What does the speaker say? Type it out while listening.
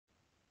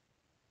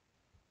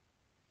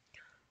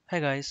Hi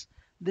guys,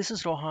 this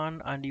is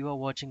Rohan and you are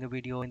watching a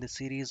video in the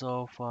series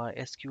of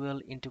SQL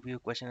Interview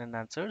Question and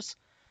Answers.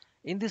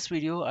 In this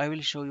video, I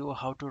will show you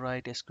how to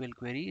write SQL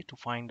query to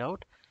find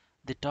out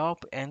the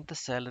top nth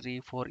salary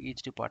for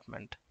each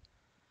department.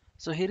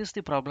 So here is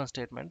the problem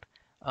statement.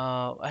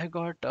 I have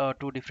got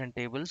two different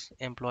tables,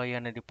 employee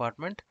and a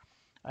department,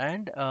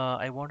 and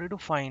I wanted to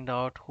find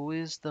out who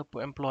is the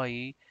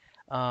employee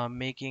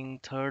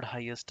making third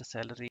highest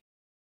salary.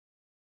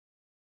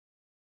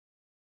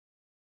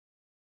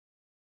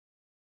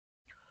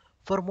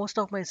 For most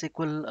of my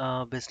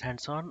SQL based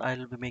hands-on,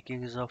 I'll be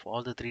making use of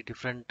all the three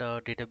different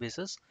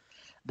databases.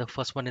 The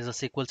first one is a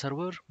SQL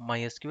Server,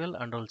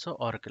 MySQL, and also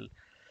Oracle,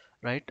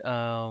 right?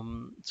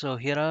 So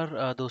here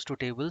are those two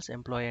tables,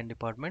 employee and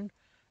department.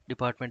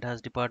 Department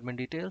has department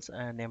details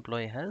and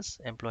employee has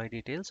employee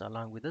details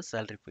along with the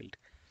salary field.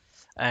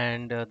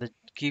 And the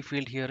key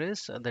field here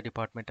is the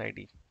department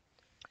ID.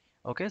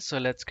 Okay, so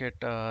let's get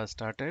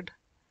started.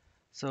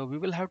 So we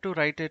will have to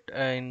write it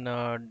in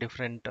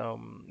different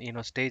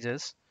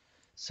stages.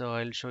 So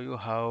I'll show you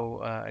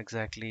how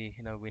exactly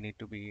we need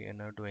to be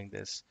doing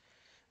this,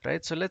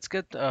 right? So let's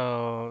get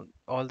all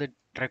the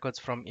records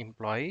from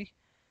employee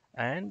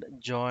and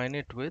join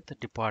it with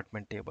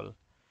department table,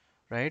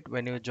 right?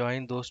 When you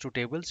join those two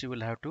tables, you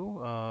will have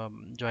to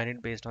join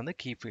it based on the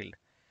key field,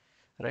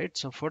 right?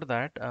 So for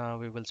that,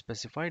 we will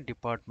specify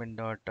department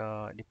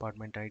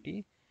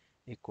ID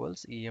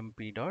equals emp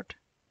dot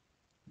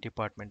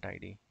department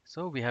ID.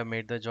 So we have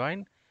made the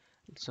join.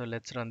 So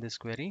let's run this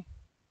query.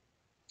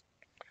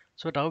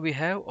 So now we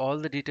have all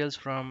the details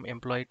from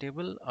employee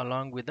table.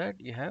 Along with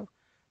that, you have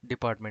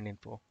department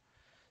info.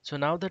 So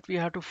now that we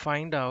have to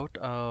find out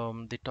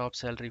the top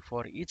salary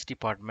for each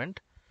department,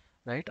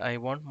 right? I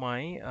want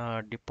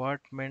my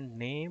department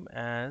name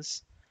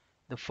as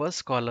the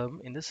first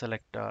column in the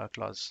select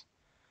clause,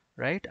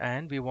 right?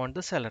 And we want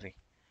the salary,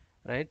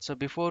 right? So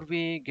before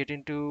we get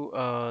into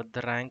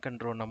the rank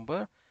and row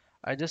number,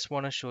 I just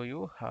want to show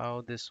you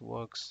how this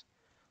works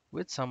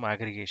with some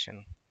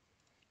aggregation,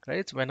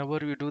 right? So whenever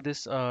we do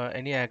this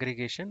any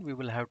aggregation, we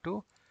will have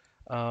to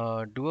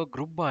do a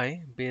group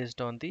by based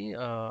on the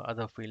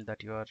other field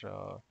that you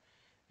are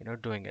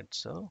doing it.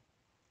 So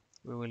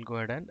we will go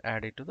ahead and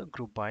add it to the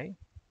group by.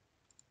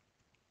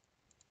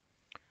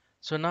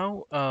 So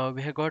now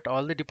we have got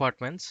all the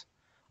departments.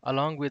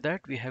 Along with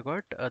that, we have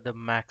got the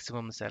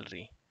maximum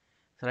salary,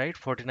 right?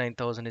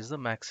 49,000 is the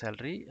max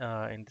salary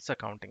in this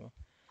accounting.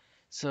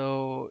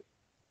 So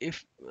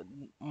if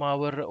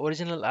our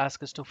original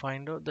ask is to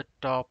find out the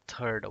top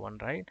third one,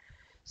 right?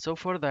 So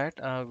for that,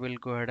 we'll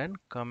go ahead and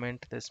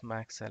comment this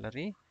max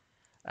salary,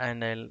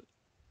 and I'll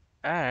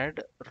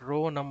add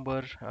row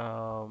number,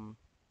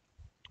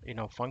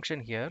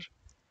 function here.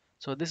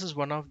 So this is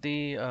one of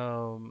the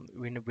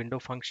window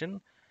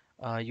function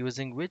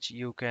using which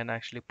you can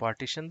actually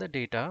partition the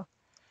data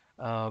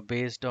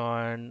based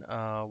on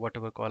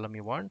whatever column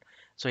you want.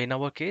 So in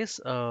our case,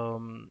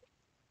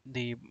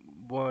 the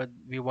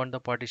we want the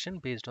partition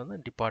based on the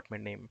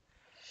department name,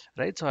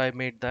 right? So I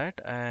made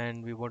that,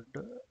 and we want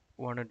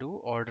to do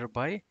order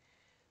by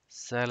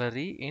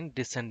salary in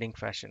descending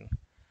fashion.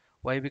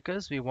 Why?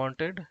 Because we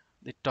wanted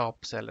the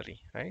top salary,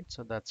 right?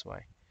 So that's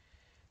why.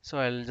 So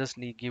I'll just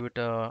give it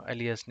a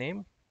alias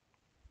name,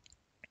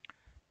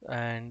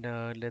 and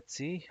let's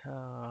see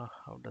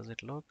how does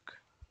it look.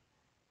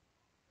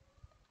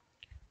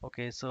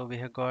 Okay, so we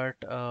have got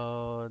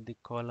the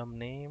column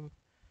name,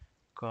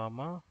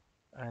 comma,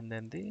 and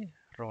then the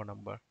row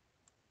number.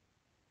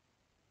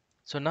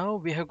 So now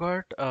we have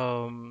got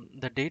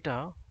the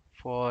data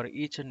for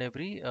each and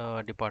every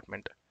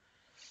department,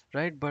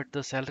 right? But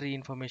the salary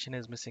information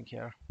is missing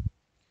here.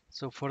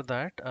 So for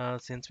that,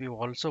 since we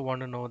also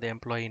want to know the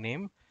employee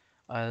name,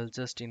 I'll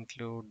just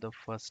include the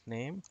first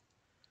name,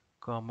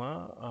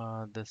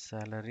 comma, the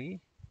salary,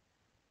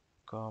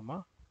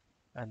 comma,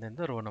 and then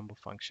the row number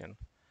function.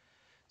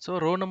 So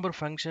row number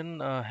function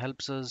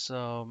helps us,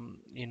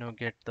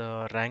 get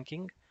the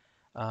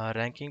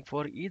ranking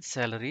for each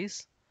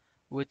salaries,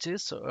 which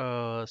is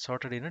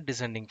sorted in a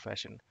descending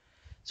fashion.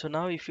 So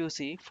now if you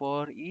see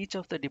for each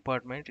of the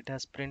department, it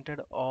has printed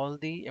all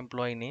the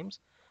employee names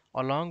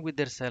along with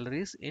their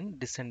salaries in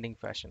descending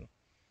fashion,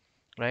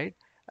 right?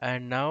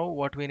 And now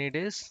what we need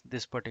is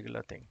this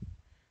particular thing,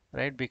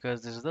 right?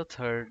 Because this is the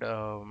third,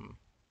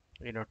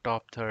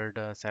 top third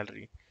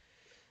salary.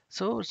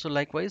 So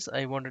likewise,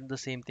 I wanted the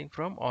same thing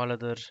from all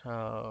other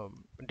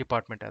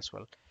department as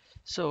well.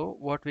 So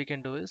what we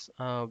can do is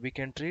we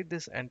can treat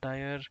this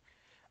entire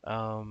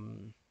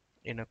um,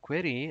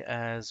 query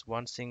as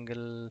one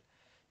single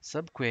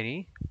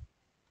subquery,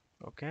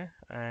 okay,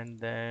 and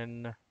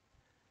then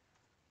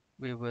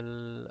we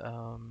will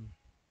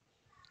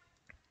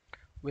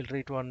we'll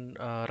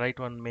write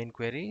one main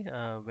query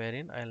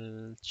wherein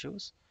I'll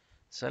choose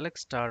select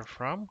star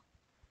from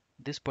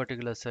this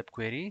particular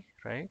subquery,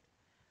 right?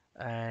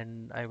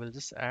 And I will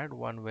just add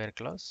one where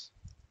clause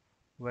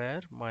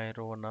where my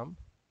row num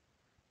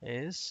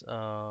is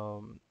I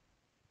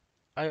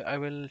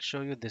will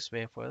show you this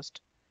way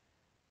first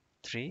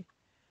 3,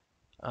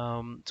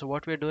 So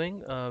what we're doing,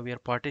 we are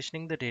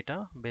partitioning the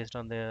data based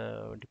on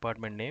the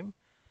department name.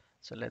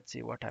 So let's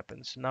see what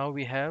happens. Now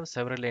we have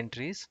several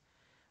entries.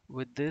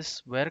 With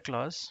this where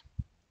clause,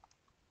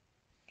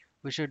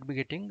 we should be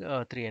getting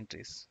three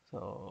entries.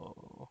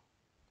 So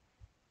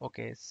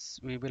okay,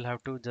 we will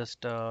have to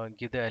just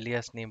give the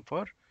alias name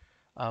for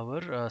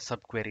our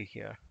subquery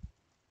here.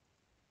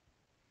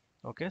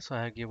 Okay, so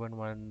I have given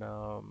one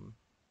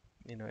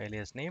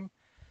alias name.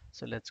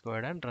 So let's go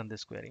ahead and run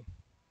this query.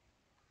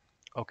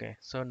 Okay,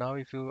 so now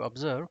if you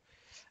observe,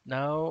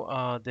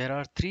 now there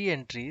are three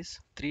entries,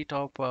 three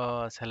top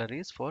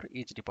salaries for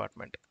each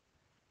department.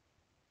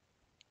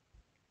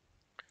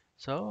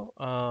 So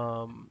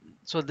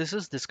this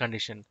is this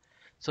condition.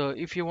 So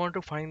if you want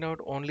to find out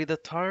only the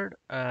third,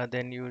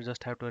 then you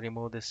just have to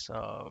remove this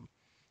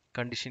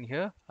condition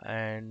here,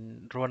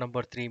 and row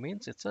number three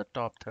means it's a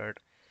top third.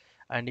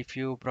 And if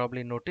you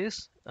probably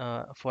notice,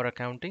 for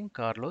accounting,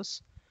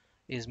 Carlos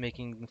is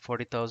making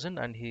 40,000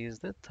 and he is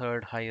the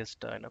third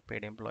highest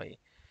paid employee.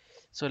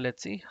 So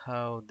let's see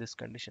how this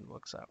condition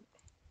works out,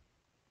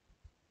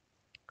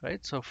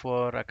 right? So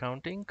for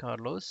accounting,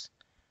 Carlos,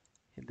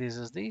 this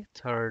is the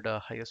third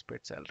highest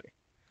paid salary.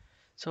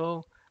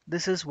 So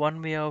this is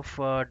one way of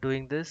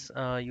doing this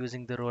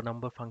using the row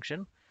number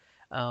function.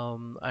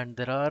 And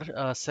there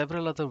are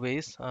several other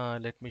ways.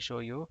 Let me show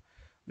you.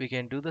 We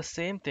can do the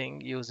same thing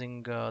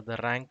using the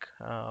rank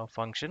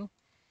function.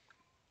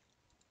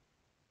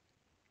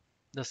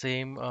 The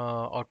same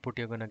output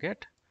you're going to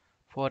get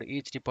for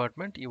each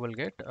department. You will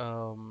get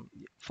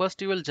first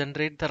you will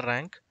generate the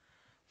rank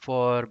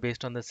for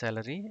based on the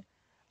salary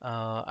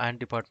and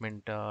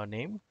department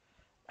name,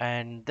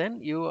 and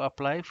then you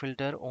apply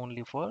filter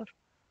only for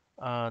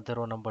the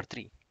row number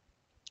 3.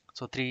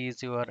 So 3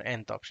 is your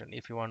nth option.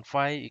 If you want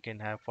 5, you can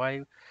have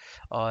 5,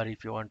 or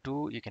if you want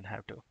 2, you can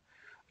have 2,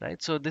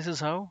 right? So this is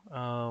how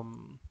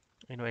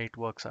it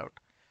works out.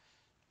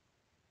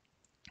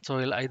 So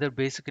you'll either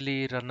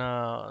basically run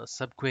a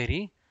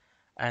subquery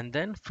and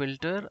then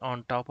filter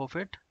on top of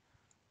it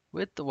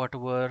with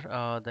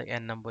whatever the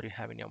n number you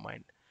have in your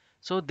mind.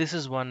 So this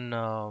is one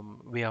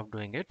way of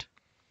doing it.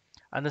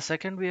 And the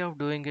second way of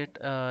doing it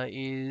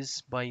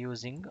is by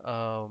using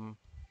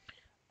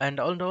and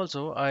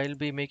also I'll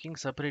be making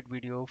separate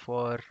video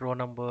for row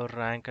number,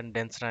 rank, and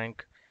dense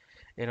rank.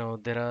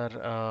 There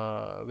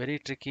are very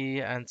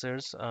tricky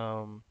answers.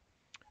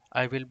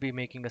 I will be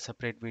making a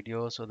separate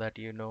video so that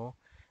you know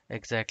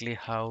exactly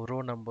how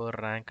row number,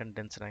 rank, and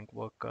dense rank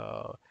work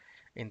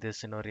in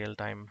this real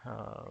time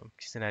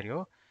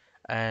scenario.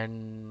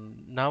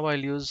 And now I'll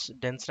use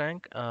dense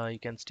rank. You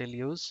can still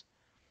use,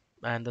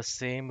 and the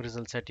same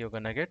result set you're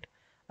gonna get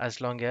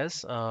as long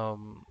as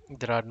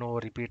there are no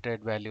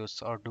repeated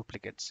values or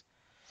duplicates,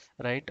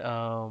 right?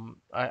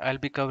 I'll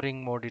be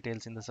covering more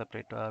details in the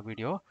separate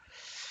video.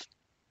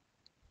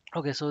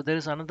 Okay, so there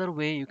is another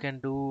way you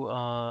can do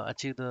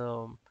achieve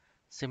the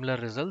similar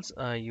results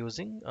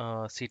using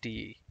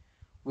CTE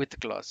with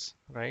clause,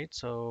 right?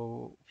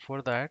 So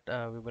for that,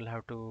 we will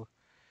have to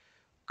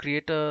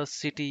create a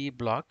CTE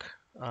block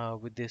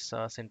with this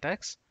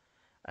syntax,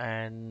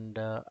 and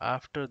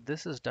after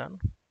this is done,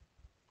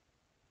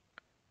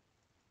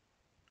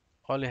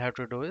 all you have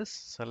to do is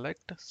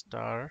select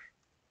star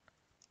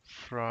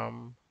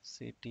from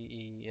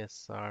CTE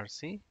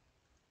SRC,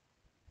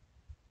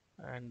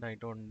 and I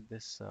don't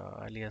this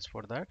alias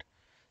for that.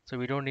 So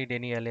we don't need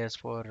any alias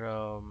for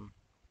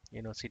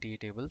CTE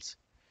tables.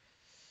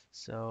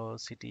 So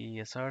CTE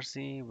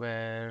SRC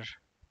where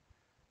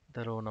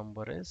the row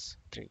number is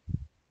 3,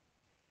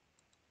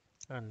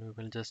 and we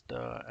will just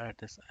add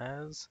this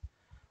as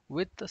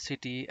with the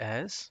CTE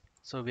as.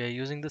 So we are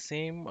using the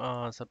same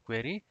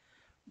subquery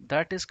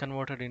that is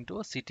converted into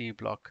a CTE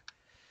block,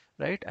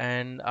 right?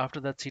 And after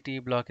that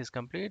CTE block is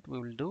complete, we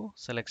will do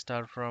select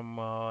star from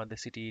the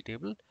CTE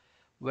table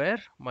where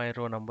my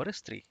row number is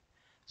 3.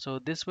 So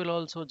this will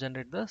also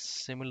generate the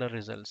similar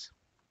results.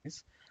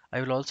 I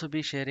will also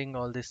be sharing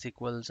all the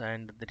SQLs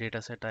and the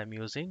dataset I'm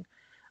using.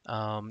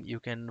 You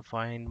can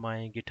find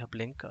my GitHub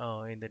link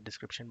in the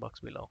description box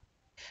below.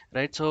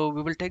 Right, so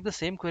we will take the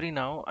same query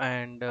now,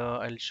 and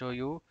I'll show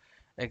you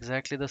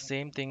exactly the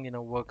same thing,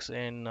 works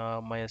in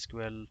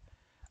MySQL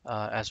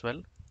as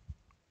well.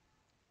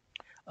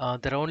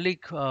 There are only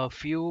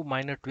few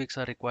minor tweaks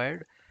are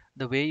required.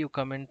 The way you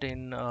comment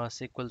in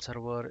SQL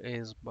Server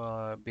is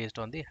based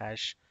on the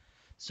hash,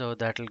 so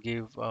that will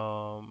give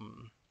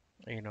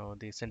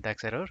the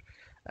syntax error,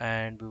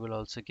 and we will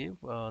also give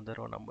the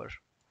row number.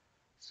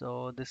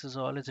 So this is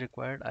all is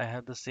required. I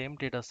have the same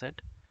data set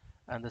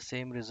and the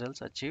same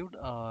results achieved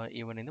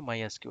even in the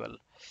MySQL.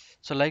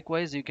 So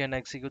likewise, you can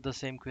execute the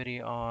same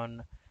query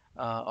on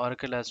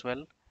Oracle as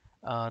well.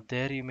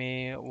 There you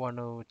may want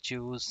to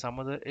choose some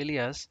other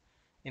alias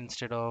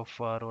instead of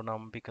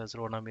Ronum, because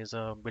Ronum is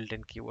a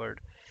built-in keyword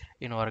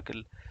in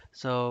Oracle.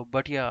 So,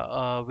 but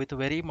yeah, with a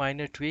very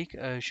minor tweak,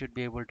 you should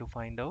be able to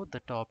find out the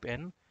top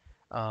n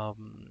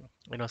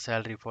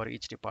salary for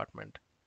each department.